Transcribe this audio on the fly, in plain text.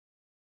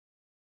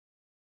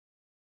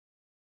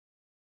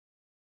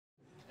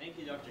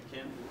Dr.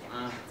 Kim,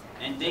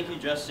 and thank you,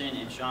 Justin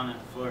and Shauna,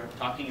 for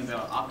talking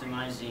about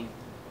optimizing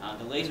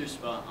the laser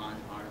spot on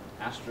our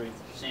asteroid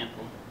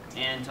sample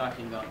and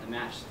talking about the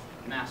mass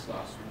loss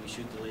when we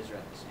shoot the laser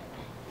at the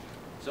sample.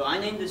 So I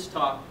named this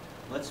talk,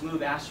 Let's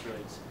Move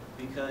Asteroids,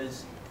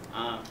 because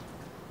I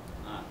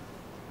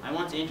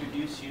want to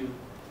introduce you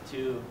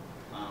to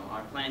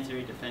our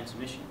planetary defense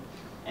mission.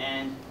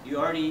 And you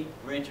already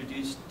were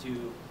introduced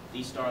to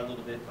DEIR a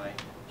little bit by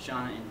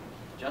Shauna and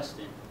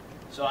Justin.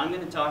 So I'm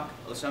going to talk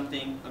about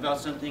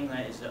something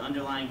that is the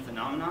underlying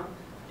phenomenon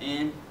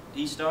in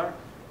DEIR,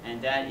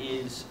 and that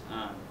is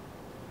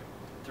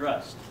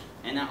thrust.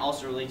 And that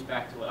also relates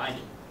back to what I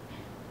did.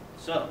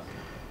 So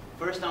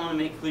first I want to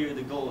make clear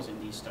the goals in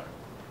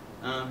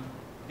DEIR,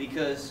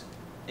 because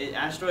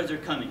asteroids are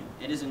coming.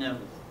 It is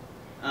inevitable.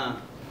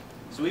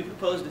 So we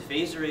proposed a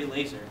phased array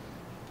laser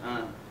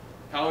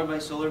powered by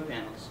solar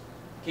panels,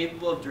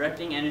 capable of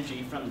directing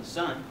energy from the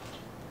sun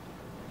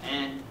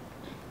and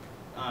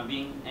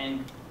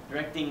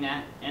directing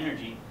that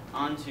energy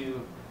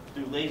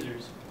through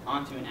lasers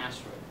onto an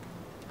asteroid.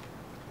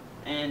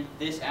 And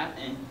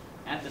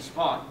at the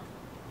spot,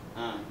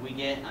 we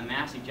get a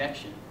mass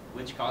ejection,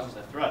 which causes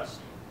a thrust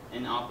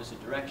in the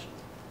opposite direction.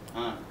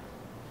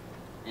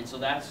 And so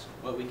that's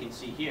what we can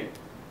see here,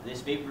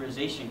 this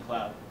vaporization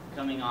cloud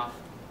coming off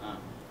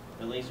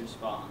the laser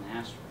spot on the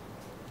asteroid.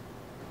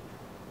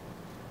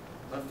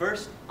 But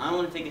first, I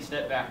want to take a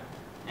step back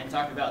and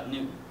talk about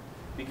Newton,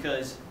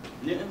 because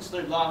Newton's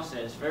third law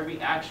says for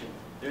every action,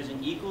 there's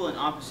an equal and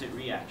opposite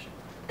reaction.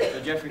 So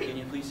Jeffrey, can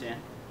you please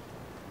stand?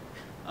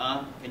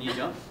 Can you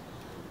jump?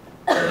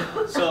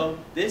 So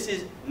this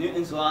is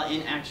Newton's law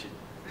in action.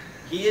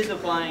 He has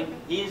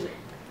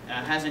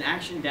an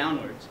action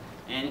downwards,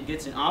 and it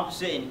gets an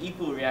opposite and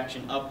equal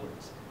reaction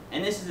upwards.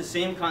 And this is the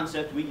same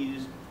concept we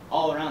use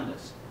all around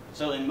us.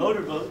 So in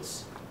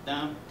motorboats,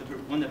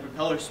 when the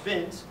propeller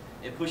spins,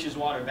 it pushes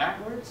water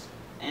backwards,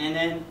 and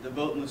then the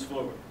boat moves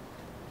forward.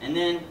 And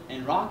then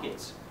in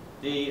rockets,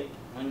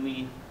 when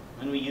we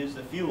use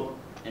the fuel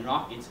in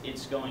rockets,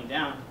 it's going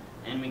down,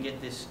 and we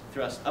get this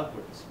thrust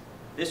upwards.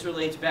 This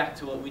relates back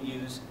to what we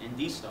use in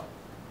DEIR.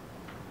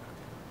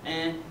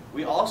 And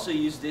we also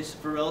use this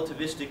for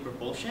relativistic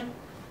propulsion.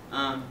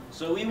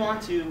 So we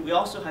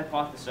also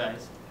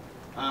hypothesize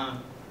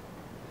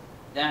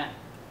that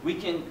we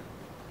can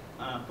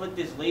put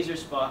this laser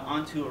spot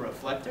onto a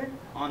reflector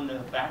on the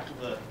back of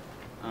the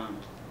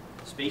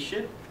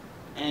spaceship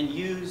and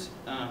use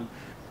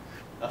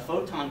a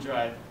photon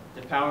drive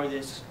to power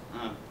this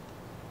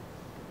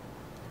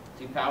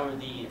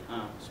the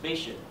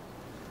spaceship.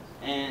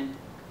 And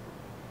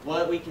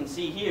what we can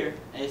see here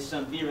is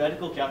some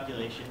theoretical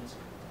calculations.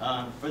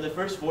 For the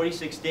first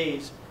 46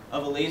 days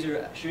of a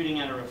laser shooting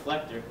at a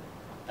reflector,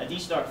 a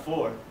DEIR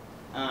 4,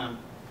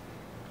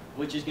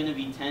 which is going to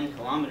be 10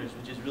 kilometers,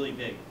 which is really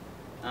big.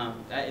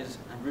 That is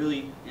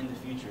really in the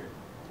future.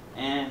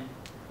 And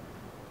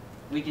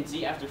we can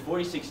see after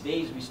 46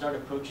 days we start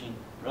approaching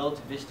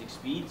relativistic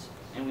speeds,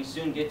 and we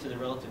soon get to the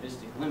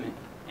relativistic limit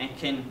and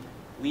can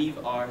leave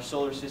our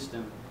solar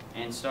system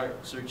and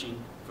start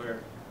searching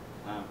for,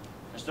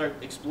 start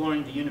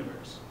exploring the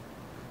universe.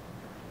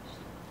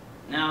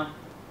 Now,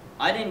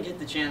 I didn't get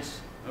the chance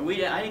to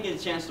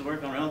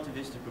work on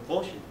relativistic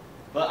propulsion,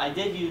 but I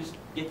did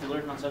get to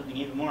work on something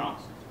even more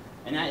awesome,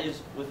 and that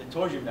is with the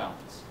torsion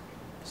balance.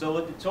 So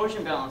what the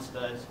torsion balance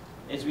does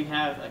is we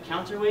have a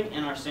counterweight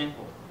in our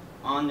sample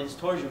on this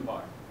torsion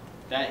bar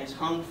that is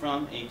hung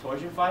from a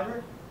torsion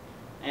fiber,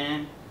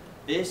 and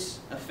this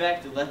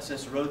effect lets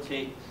us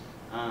rotate,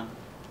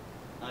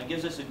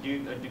 gives us a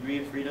degree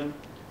of freedom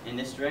in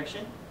this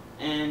direction.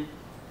 And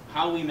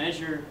how we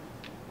measure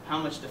how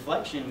much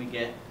deflection we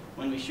get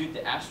when we shoot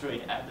the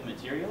asteroid at the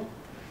material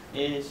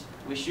is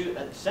we shoot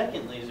a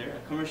second laser,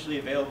 a commercially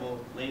available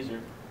laser,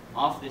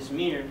 off this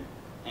mirror,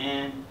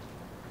 and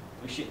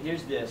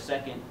here's the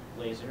second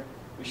laser.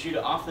 We shoot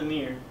it off the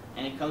mirror,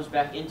 and it comes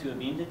back into a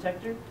beam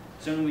detector.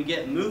 So when we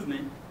get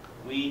movement,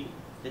 we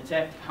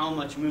detect how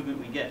much movement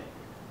we get.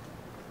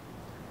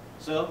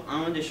 So I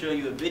wanted to show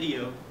you a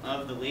video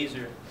of the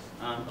laser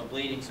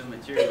ablating some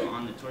material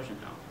on the torsion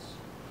balance.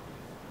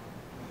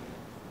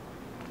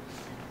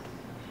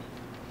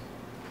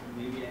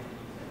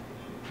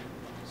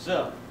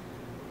 So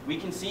we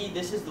can see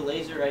this is the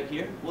laser right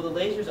here. Well, the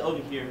laser's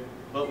over here,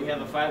 but we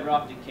have a fiber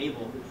optic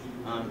cable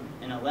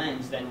and a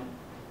lens that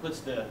puts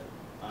the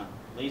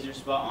laser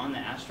spot on the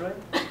asteroid.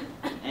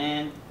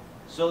 And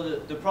so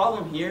the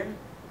problem here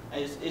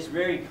is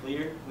very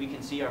clear. We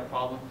can see our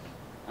problem.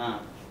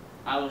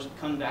 I will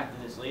come back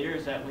to this later,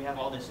 is that we have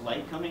all this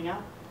light coming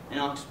out, and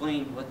I'll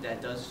explain what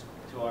that does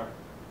to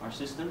our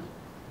system.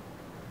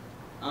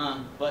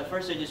 But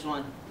first I just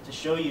want to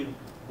show you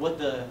what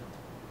the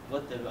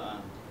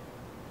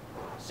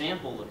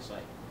sample looks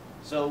like.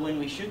 So when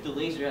we shoot the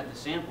laser at the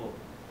sample,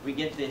 we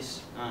get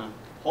this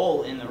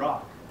hole in the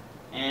rock.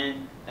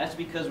 And that's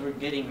because we're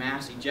getting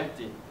mass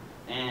ejected,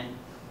 and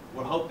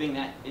we're hoping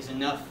that is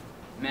enough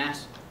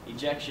mass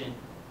ejection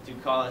to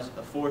cause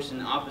a force in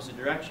the opposite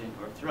direction,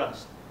 or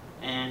thrust.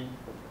 And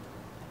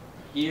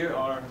here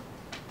are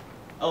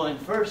Oh, and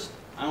first,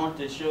 I want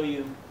to show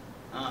you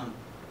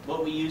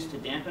what we use to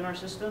dampen our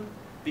system,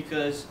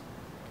 because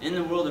in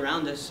the world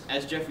around us,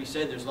 as Jeffrey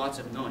said, there's lots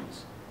of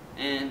noise.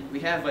 And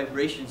we have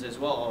vibrations as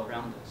well all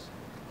around us.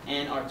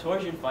 And our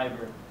torsion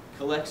fiber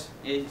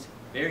is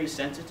very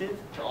sensitive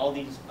to all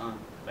these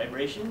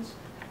vibrations,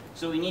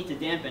 so we need to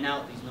dampen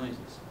out these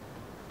noises,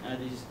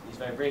 these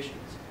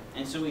vibrations.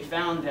 And so we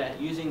found that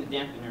using the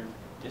dampener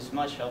is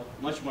much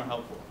more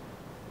helpful.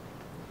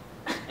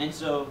 And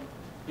so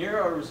here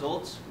are our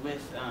results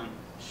with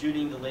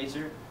shooting the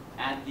laser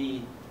at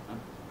the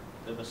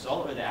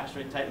basalt or the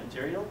asteroid type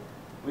material.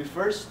 We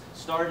first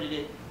started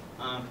it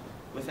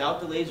without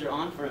the laser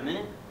on for a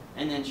minute,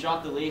 and then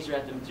shot the laser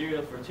at the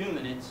material for 2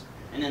 minutes,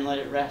 and then let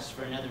it rest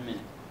for another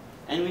minute.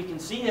 And we can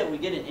see that we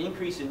get an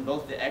increase in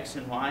both the X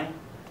and Y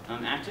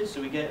axis,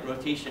 so we get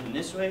rotation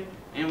this way,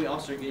 and we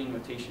also are getting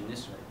rotation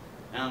this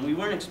way. We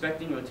weren't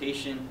expecting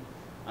rotation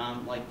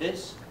like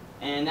this,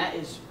 and that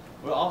is,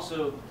 it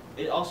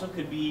also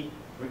could be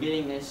we're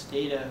getting this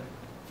data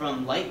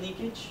from light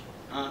leakage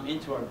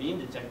into our beam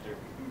detector,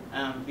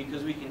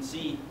 because we can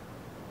see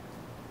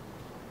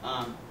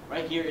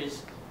right here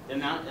is the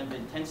amount of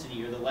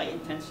intensity, or the light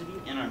intensity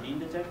in our beam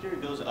detector.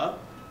 It goes up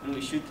when we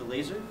shoot the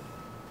laser.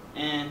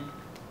 And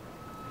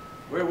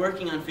we're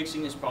working on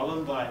fixing this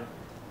problem by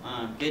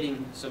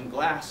getting some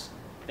glass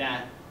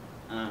that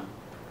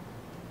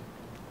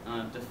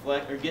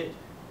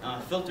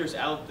filters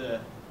out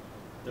the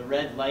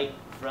red light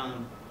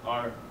from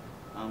our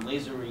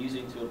laser we're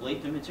using to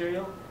ablate the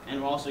material.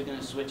 And we're also going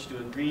to switch to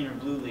a green or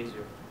blue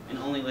laser and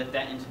only let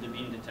that into the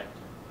beam detector.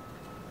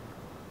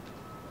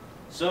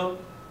 So,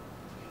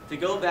 to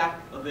go back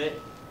a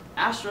bit,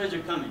 asteroids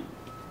are coming.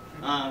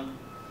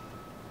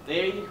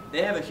 They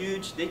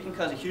can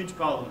cause huge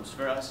problems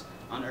for us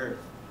on Earth.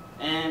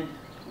 And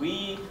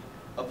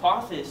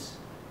Apophis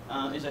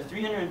is a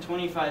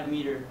 325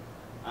 meter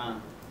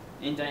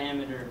in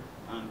diameter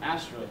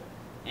asteroid,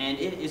 and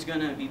it is going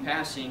to be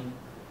passing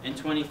in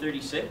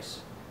 2036,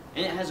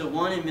 and it has a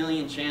 1 in a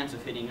million chance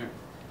of hitting Earth.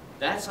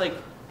 That's like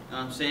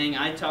saying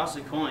I toss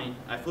a coin,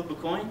 I flip a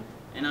coin,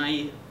 and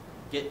I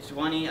get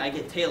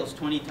tails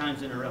 20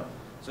 times in a row.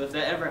 So if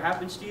that ever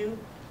happens to you,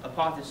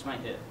 Apophis might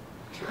hit.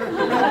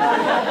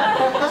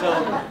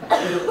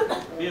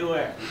 So be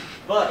aware.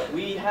 But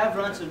we have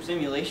run some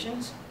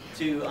simulations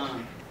to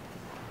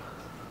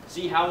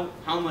see how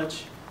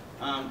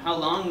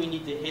long we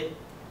need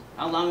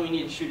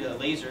to shoot a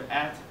laser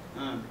at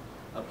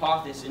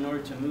Apophis in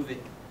order to move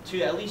it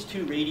to at least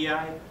 2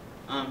 radii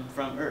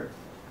from Earth,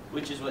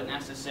 which is what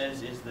NASA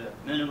says is the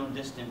minimum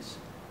distance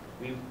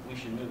we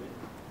should move it.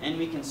 And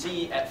we can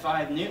see at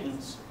 5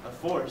 newtons of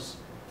force,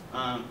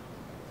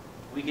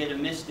 we get a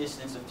missed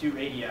distance of 2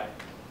 radii,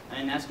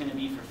 and that's going to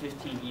be for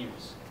 15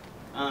 years.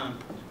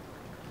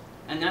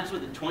 And that's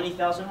with a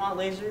 20,000 watt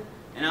laser,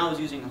 and I was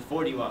using a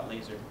 40 watt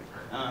laser.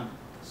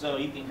 So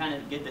you can kind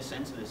of get the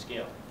sense of the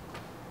scale.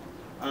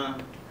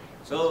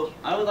 So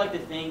I would like to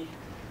thank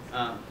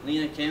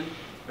Lena Kim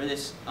for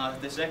this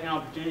the second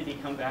opportunity to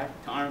come back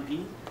to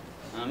RMP.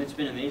 It's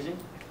been amazing.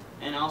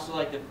 And I also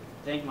like to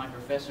thank my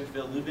professor,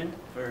 Phil Lubin,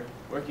 for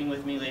working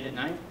with me late at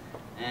night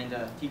and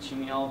teaching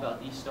me all about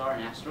D-Star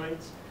and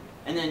asteroids.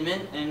 And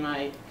then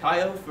my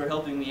Kaio for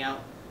helping me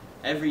out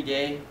every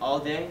day, all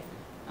day.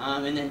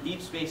 And then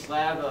Deep Space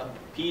Lab,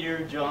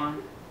 Peter,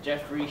 John,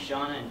 Jeffrey,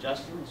 Shauna, and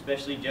Justin,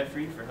 especially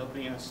Jeffrey for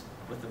helping us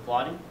with the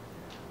plotting.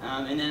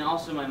 And then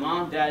also my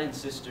mom, dad, and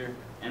sister,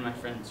 and my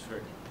friends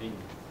for being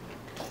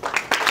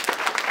here.